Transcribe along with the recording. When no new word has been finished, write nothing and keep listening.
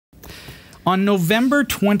On November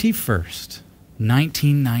 21st,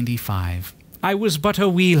 1995, I was but a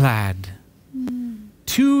wee lad.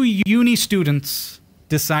 Two uni students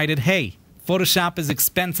decided, hey, Photoshop is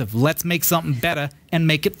expensive. Let's make something better and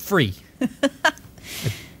make it free.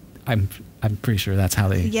 I'm pretty sure that's how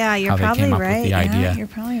they you're how they probably came up right. with the idea. Yeah, you're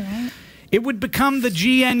probably right. It would become the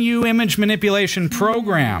GNU Image Manipulation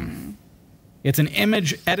Program. It's an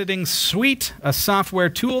image editing suite, a software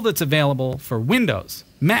tool that's available for Windows,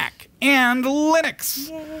 Mac, and Linux.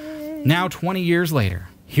 Yay. Now, 20 years later,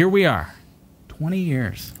 here we are. 20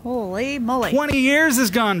 years. Holy moly. 20 years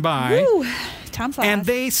has gone by. Woo. Time flies. And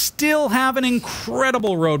they still have an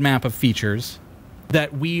incredible roadmap of features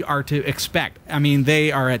that we are to expect. I mean,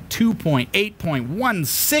 they are at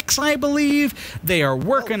 2.8.16, I believe. They are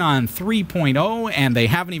working on 3.0, and they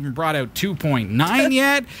haven't even brought out 2.9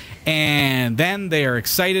 yet. And then they are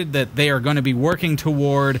excited that they are going to be working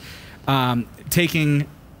toward taking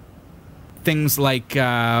things like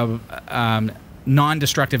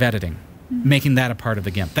non-destructive editing, making that a part of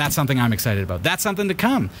the GIMP. That's something I'm excited about. That's something to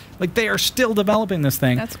come. Like, they are still developing this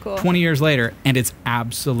thing. That's cool. 20 years later, and it's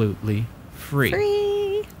absolutely free.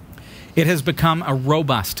 It has become a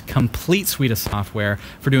robust, complete suite of software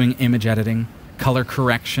for doing image editing, color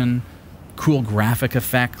correction, cool graphic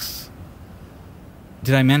effects.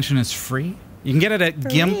 Did I mention it's free? You can get it at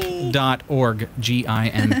gimp.org,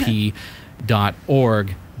 GIMP.org.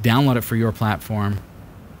 Download it for your platform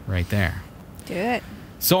right there. Do it.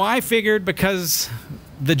 So I figured, because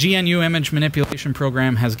the GNU Image Manipulation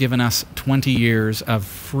Program has given us 20 years of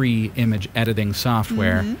free image editing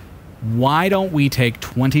software, why don't we take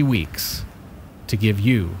 20 weeks to give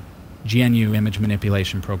you GNU Image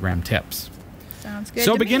Manipulation Program tips? Sounds good.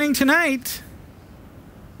 So to beginning me. tonight,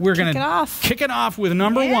 we're going to kick it off with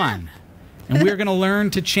number one. And we're going to learn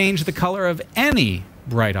to change the color of any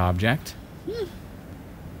bright object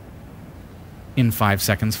in 5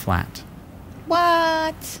 seconds flat.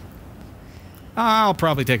 What? I'll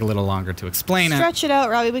probably take a little longer to explain Stretch it out,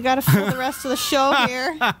 Robbie. We got to fill the rest of the show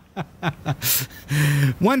here.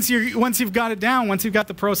 Once you've got it down, once you've got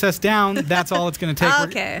the process down, that's all it's going to take.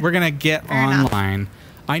 Okay. We're going to get online.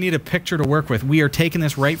 I need a picture to work with. We are taking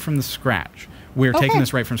this right from the scratch. We're taking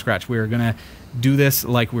this right from scratch. We're going to do this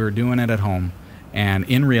like we were doing it at home and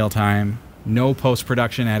in real time. No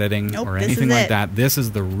post-production editing or anything like that. This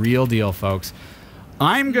is the real deal, folks.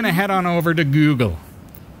 I'm going to head on over to Google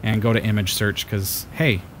and go to image search because,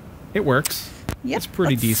 hey, it works. Yep. It's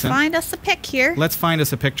pretty decent. Let's find us a pic here. Let's find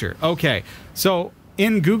us a picture. Okay, so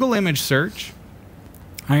in Google image search,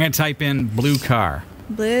 I'm going to type in blue car.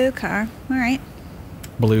 Blue car. All right.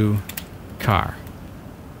 Blue car.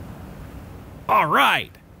 All right.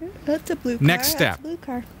 That's a blue car. Next step. That's a blue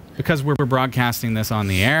car. Because we're broadcasting this on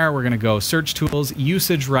the air, we're going to go search tools,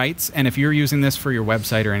 usage rights, and if you're using this for your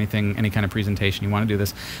website or anything, any kind of presentation, you want to do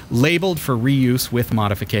this, labeled for reuse with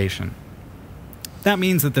modification. That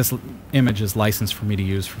means that this image is licensed for me to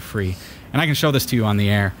use for free. And I can show this to you on the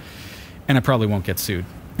air, and I probably won't get sued.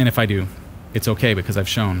 And if I do, it's okay because I've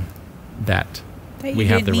shown that we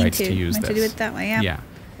have the rights to use this. To do it that way, yeah. Yeah.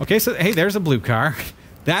 Okay, so hey, there's a blue car.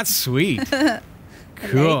 That's sweet.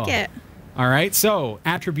 Cool. I like it. All right, so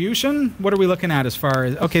attribution, what are we looking at as far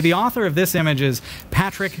as... Okay, the author of this image is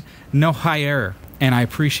Patrick Nohayer, and I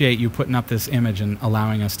appreciate you putting up this image and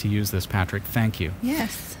allowing us to use this, Patrick. Thank you.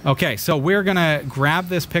 Yes. Okay, so we're going to grab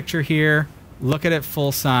this picture here, look at it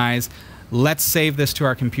full size. Let's save this to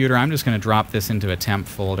our computer. I'm just going to drop this into a temp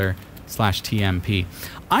folder /TMP.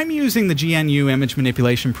 I'm using the GNU Image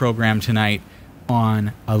Manipulation Program tonight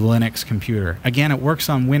on a Linux computer. Again, it works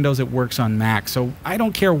on Windows, it works on Mac, so I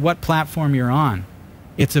don't care what platform you're on.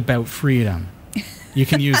 It's about freedom. You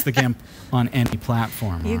can use the GIMP on any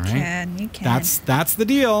platform, all right? You can. That's the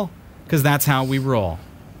deal, because that's how we roll.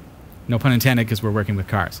 No pun intended, because we're working with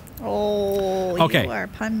cars. Oh, okay. You are a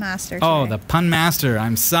pun master today. Oh, the pun master.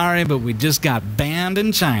 I'm sorry, but we just got banned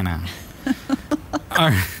in China. All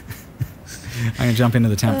right. I'm going to jump into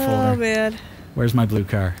the temp folder. Oh, man. Where's my blue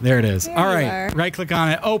car? There it is. There All right. Right-click on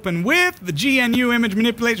it. Open with the GNU Image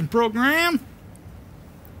Manipulation Program.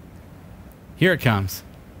 Here it comes.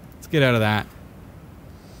 Let's get out of that.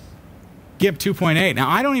 GIMP 2.8. Now,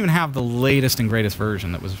 I don't even have the latest and greatest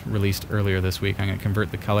version that was released earlier this week. I'm going to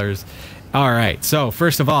convert the colors. All right. So,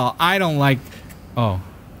 first of all, I don't like... Oh,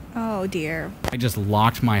 dear. I just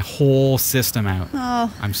locked my whole system out.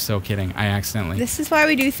 Oh. I'm so kidding. I accidentally... This is why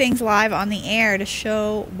we do things live on the air, to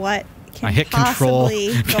show what... I hit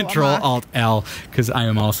Control-Alt-L because I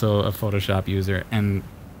am also a Photoshop user, and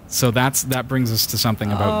so that brings us to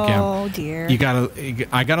something about GIMP. Oh dear!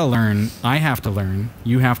 I gotta learn. I have to learn.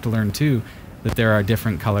 You have to learn too that there are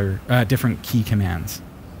different key commands.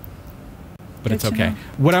 but Good it's to okay. know.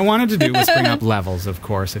 What I wanted to do was bring up levels, of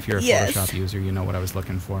course. If you're a Yes. Photoshop user, you know what I was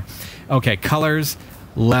looking for. Okay, colors,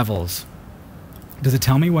 levels. Does it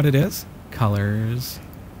tell me what it is? Colors,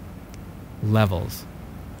 levels.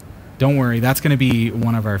 Don't worry, that's going to be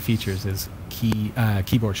one of our features is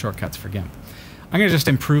keyboard shortcuts for GIMP. I'm going to just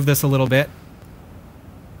improve this a little bit.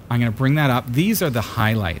 I'm going to bring that up. These are the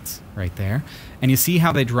highlights right there. And you see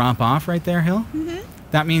how they drop off right there, Hill? Mm-hmm.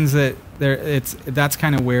 That means that that's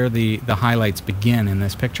kind of where the highlights begin in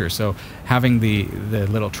this picture. So having the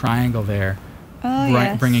little triangle there,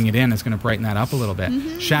 Yes. bringing it in is going to brighten that up a little bit.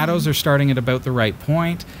 Mm-hmm. Shadows are starting at about the right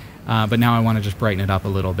point, but now I want to just brighten it up a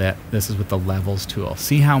little bit. This is with the levels tool.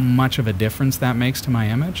 See how much of a difference that makes to my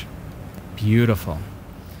image? Beautiful.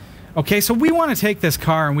 Okay, so we want to take this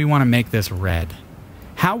car and we want to make this red.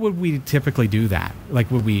 How would we typically do that?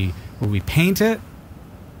 Like, would we paint it?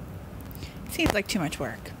 Seems like too much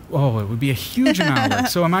work. Oh, it would be a huge amount of work.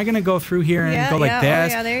 So am I going to go through here and go like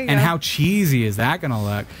this? Oh, yeah, there you and go. how cheesy is that going to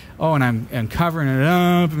look? Oh, and I'm covering it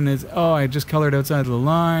up, and it's, oh, I just colored outside the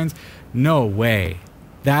lines. No way.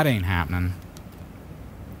 That ain't happening.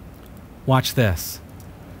 Watch this.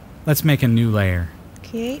 Let's make a new layer.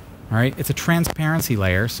 Okay. All right, it's a transparency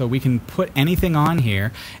layer, so we can put anything on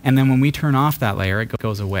here, and then when we turn off that layer, it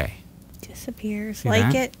goes away. Disappears. See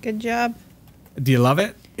like that? it. Good job. Do you love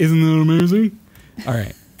it? Isn't it amazing? All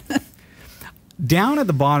right. Down at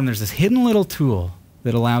the bottom, there's this hidden little tool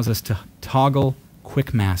that allows us to toggle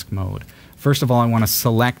quick mask mode. First of all, I want to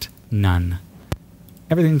select none.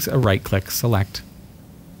 Everything's a right click, select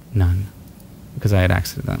none, because I had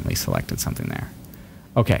accidentally selected something there.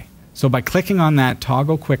 Okay. So by clicking on that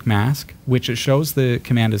toggle quick mask, which it shows the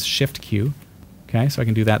command is Shift Q, okay, so I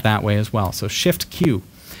can do that way as well. So Shift Q,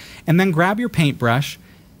 and then grab your paintbrush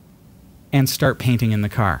and start painting in the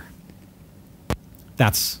car.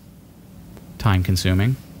 That's time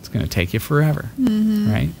consuming. It's going to take you forever,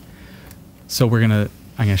 right? So I'm going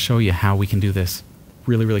to show you how we can do this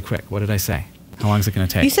really, really quick. What did I say? How long is it going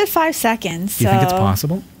to take? You said 5 seconds. Do you think it's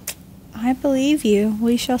possible? I believe you.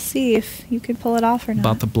 We shall see if you could pull it off or not.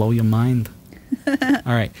 About to blow your mind. All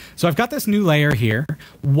right. So I've got this new layer here.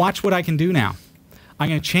 Watch what I can do now. I'm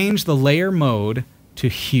going to change the layer mode to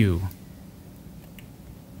hue.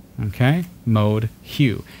 Okay? Mode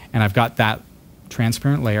hue. And I've got that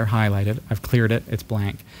transparent layer highlighted. I've cleared it. It's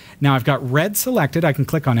blank. Now I've got red selected. I can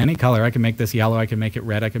click on any color. I can make this yellow. I can make it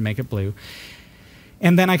red. I can make it blue.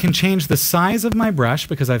 And then I can change the size of my brush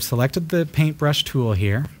because I've selected the paintbrush tool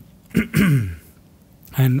here.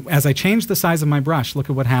 And as I change the size of my brush, look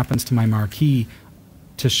at what happens to my marquee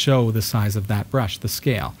to show the size of that brush, the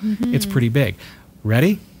scale. It's pretty big.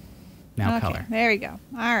 Ready? Now Okay, color. there we go.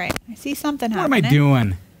 All right. I see something What happening. am I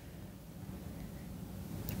doing?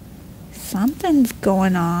 Something's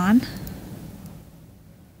going on.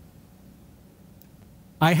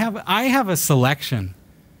 I have a selection.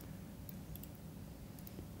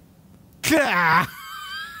 Look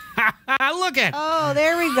at. Oh,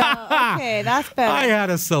 there we go. Okay, that's better. I had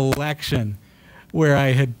a selection where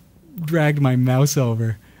I had dragged my mouse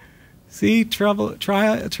over. See, trial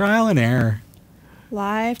and error.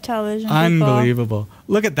 Live television. people. Unbelievable.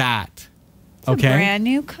 Look at that. It's a Okay. brand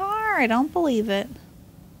new car. I don't believe it.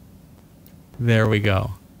 There we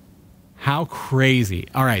go. How crazy.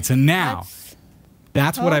 All right, so now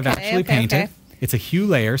that's what I've actually painted. Okay. It's a hue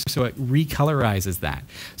layer, so it recolorizes that.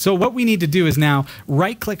 So what we need to do is now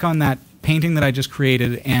right-click on that painting that I just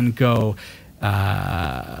created and go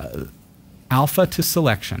alpha to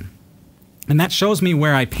selection. And that shows me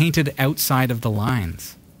where I painted outside of the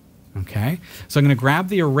lines. Okay? So I'm going to grab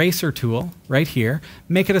the eraser tool right here,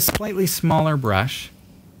 make it a slightly smaller brush.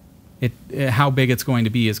 How big it's going to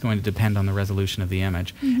be is going to depend on the resolution of the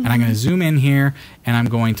image. And I'm going to zoom in here, and I'm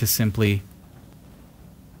going to simply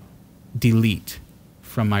delete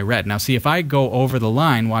from my red. Now see, if I go over the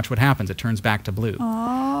line, watch what happens. It turns back to blue.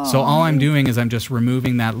 Oh. So all I'm doing is I'm just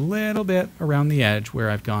removing that little bit around the edge where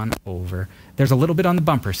I've gone over. There's a little bit on the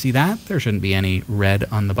bumper. See that? There shouldn't be any red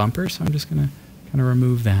on the bumper, so I'm just going to kind of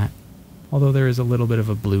remove that. Although there is a little bit of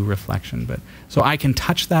a blue reflection. So I can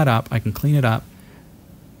touch that up. I can clean it up.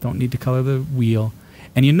 Don't need to color the wheel.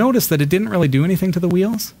 And you notice that it didn't really do anything to the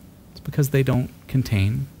wheels. It's because they don't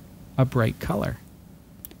contain a bright color.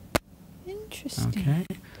 Interesting. Okay.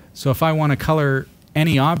 So if I want to color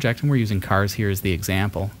any object, and we're using cars here as the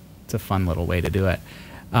example. It's a fun little way to do it.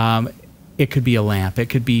 It could be a lamp. It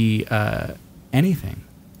could be anything.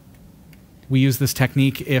 We use this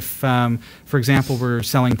technique if, for example, we're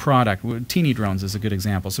selling product. Teeny drones is a good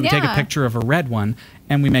example. So we take a picture of a red one,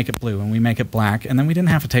 and we make it blue, and we make it black, and then we didn't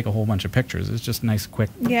have to take a whole bunch of pictures. It's just a nice, quick,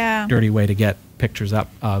 dirty way to get pictures up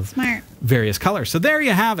of various colors. So there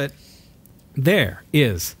you have it. There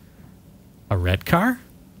is a red car.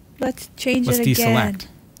 Let's change Let's it again. deselect.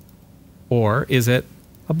 Or is it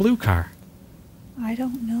a blue car? I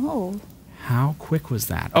don't know. How quick was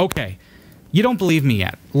that? Okay, you don't believe me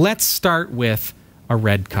yet. Let's start with a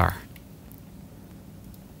red car.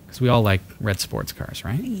 Because we all like red sports cars,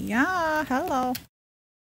 right? Yeah, hello.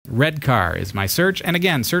 Red car is my search. And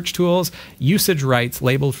again, search tools, usage rights,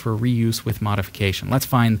 labeled for reuse with modification. Let's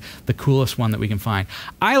find the coolest one that we can find.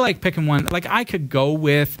 I like picking one, like I could go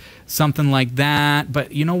with something like that,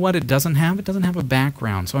 but you know what it doesn't have? It doesn't have a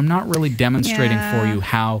background. So I'm not really demonstrating for you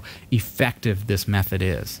how effective this method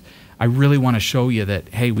is. I really want to show you that,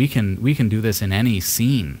 hey, we can do this in any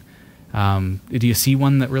scene. Do you see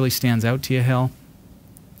one that really stands out to you, Hill?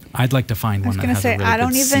 I'd like to find one that has a really good I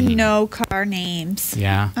don't even scene. know car names.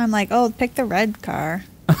 Yeah. I'm like, oh, pick the red car.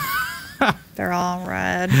 They're all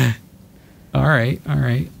red. All right, all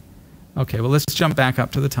right. Okay, well, let's jump back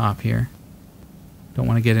up to the top here. Don't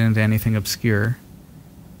want to get into anything obscure.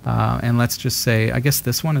 And let's just say, I guess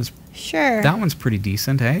this one is... Sure. That one's pretty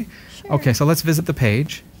decent, eh? Sure. Okay, so let's visit the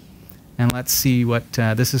page. And let's see what...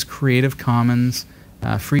 this is Creative Commons...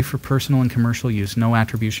 free for personal and commercial use, no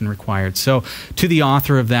attribution required. So, to the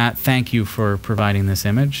author of that, thank you for providing this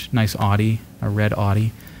image. Nice Audi, a red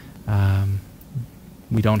Audi.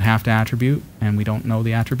 We don't have to attribute, and we don't know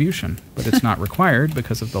the attribution, but it's not required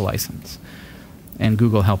because of the license. And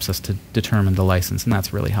Google helps us to determine the license, and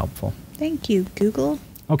that's really helpful. Thank you, Google.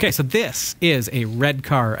 Okay, so this is a red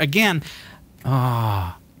car. Again,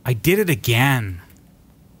 I did it again.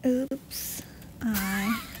 Oops.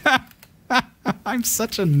 I'm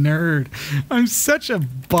such a nerd. I'm such a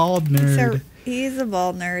bald nerd. He's a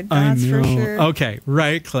bald nerd, that's for sure. Okay,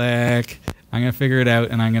 right click. I'm going to figure it out,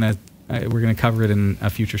 and we're going to cover it in a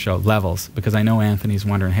future show. Levels, because I know Anthony's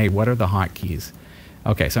wondering, hey, what are the hotkeys?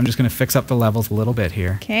 Okay, so I'm just going to fix up the levels a little bit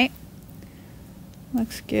here. Okay.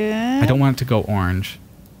 Looks good. I don't want it to go orange.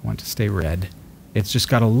 I want it to stay red. It's just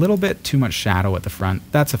got a little bit too much shadow at the front.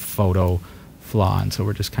 That's a photo flaw, and so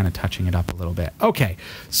we're just kind of touching it up a little bit. Okay,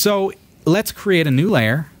 so... let's create a new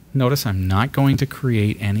layer. Notice I'm not going to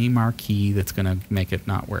create any marquee that's going to make it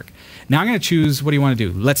not work. Now I'm going to choose, what do you want to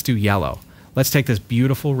do? Let's do yellow. Let's take this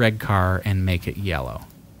beautiful red car and make it yellow.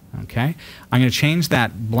 Okay? I'm going to change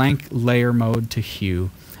that blank layer mode to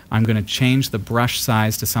hue. I'm going to change the brush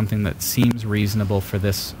size to something that seems reasonable for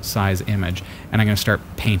this size image. And I'm going to start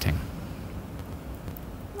painting.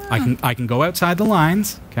 Oh. I can go outside the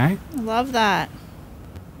lines. Okay? I love that.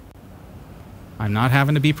 I'm not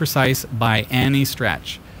having to be precise by any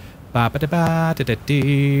stretch. Done.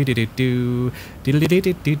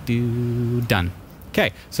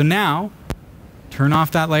 Okay, so now turn off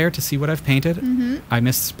that layer to see what I've painted. I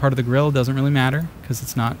missed part of the grill. Doesn't really matter because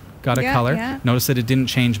it's not got a color. Yeah. Notice that it didn't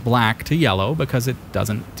change black to yellow because it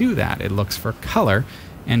doesn't do that. It looks for color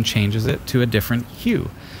and changes it to a different hue.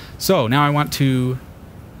 So now I want to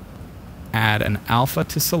add an alpha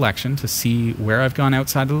to selection to see where I've gone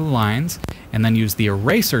outside of the lines, and then use the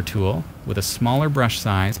eraser tool with a smaller brush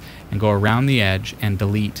size and go around the edge and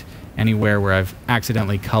delete anywhere where I've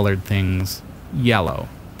accidentally colored things yellow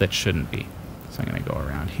that shouldn't be. So I'm going to go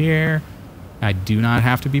around here. I do not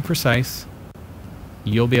have to be precise.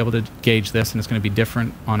 You'll be able to gauge this, and it's going to be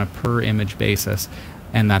different on a per image basis,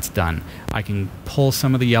 and that's done. I can pull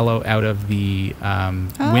some of the yellow out of the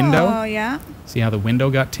window. Oh, yeah. See how the window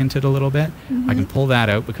got tinted a little bit? I can pull that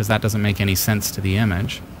out because that doesn't make any sense to the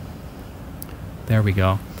image. There we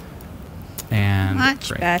go. And Much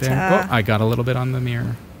better. there. Oh, I got a little bit on the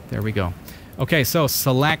mirror. There we go. Okay, so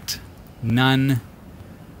select none.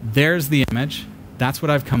 There's the image. That's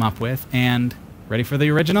what I've come up with. And ready for the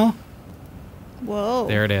original? Whoa.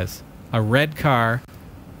 There it is. A red car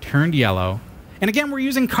turned yellow. And again, we're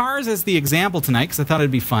using cars as the example tonight because I thought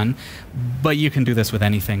it'd be fun. But you can do this with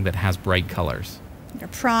anything that has bright colors. Your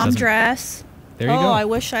prom dress. There you go. Oh, I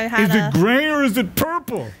wish I had Is it gray or is it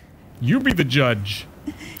purple? You be the judge.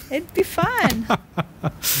 It'd be fun.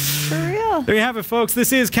 For real. There you have it, folks.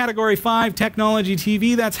 This is Category 5 Technology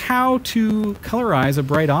TV. That's how to colorize a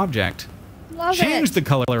bright object. Love Change it. the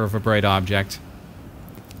color of a bright object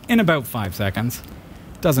in about 5 seconds.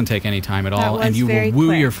 Doesn't take any time at all. And you will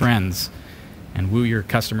woo your friends and woo your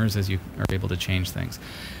customers as you are able to change things.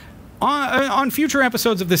 On future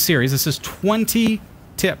episodes of this series, this is 20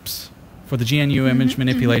 tips for the GNU Image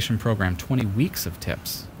Manipulation Program. 20 weeks of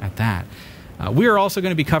tips at that. We are also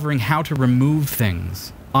going to be covering how to remove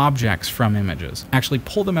things, objects from images. Actually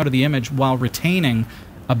pull them out of the image while retaining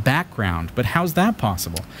a background. But how's that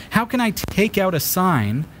possible? How can I take out a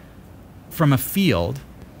sign from a field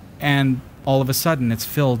and all of a sudden it's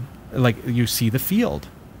filled, like you see the field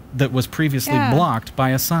that was previously blocked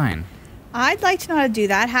by a sign? I'd like to know how to do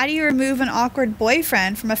that. How do you remove an awkward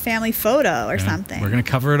boyfriend from a family photo or something? We're going to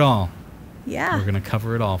cover it all. Yeah. We're going to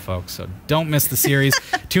cover it all, folks. So don't miss the series.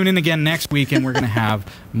 Tune in again next week, and we're going to have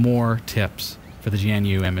more tips for the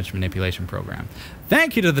GNU Image Manipulation Program.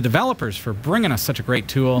 Thank you to the developers for bringing us such a great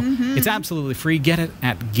tool. It's absolutely free. Get it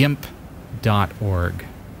at gimp.org.